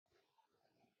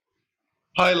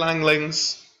Hi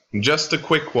Langlings, just a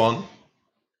quick one.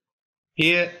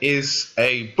 Here is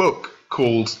a book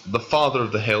called The Father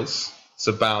of the Hills. It's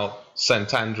about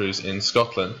St Andrews in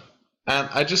Scotland. And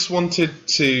I just wanted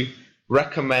to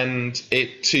recommend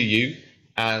it to you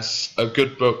as a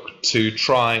good book to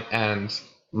try and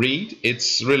read.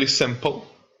 It's really simple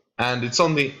and it's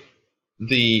on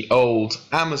the old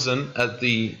Amazon at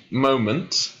the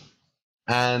moment,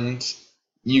 and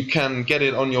you can get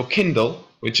it on your Kindle,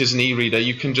 which is an e-reader.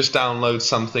 You can just download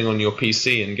something on your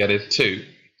PC and get it too.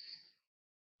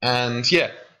 And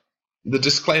yeah, the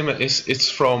disclaimer is it's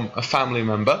from a family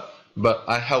member, but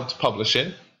I helped publish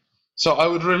it. So I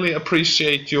would really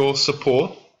appreciate your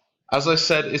support. As I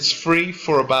said, it's free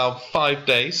for about 5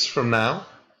 days from now.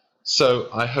 So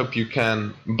I hope you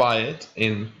can buy it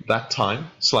in that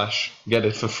time / get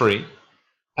it for free.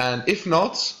 And if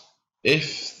not,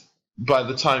 if by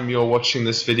the time you're watching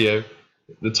this video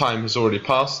the time has already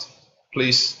passed,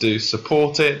 please do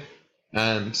support it.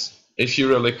 And if you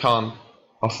really can't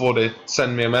afford it,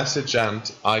 send me a message and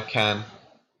I can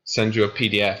send you a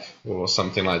PDF or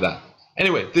something like that.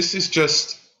 Anyway, this is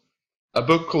just a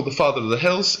book called The Father of the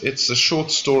Hills. It's a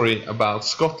short story about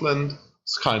Scotland.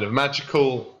 It's kind of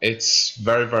magical. It's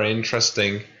very, very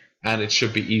interesting, and it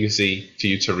should be easy for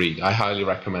you to read. I highly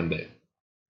recommend it.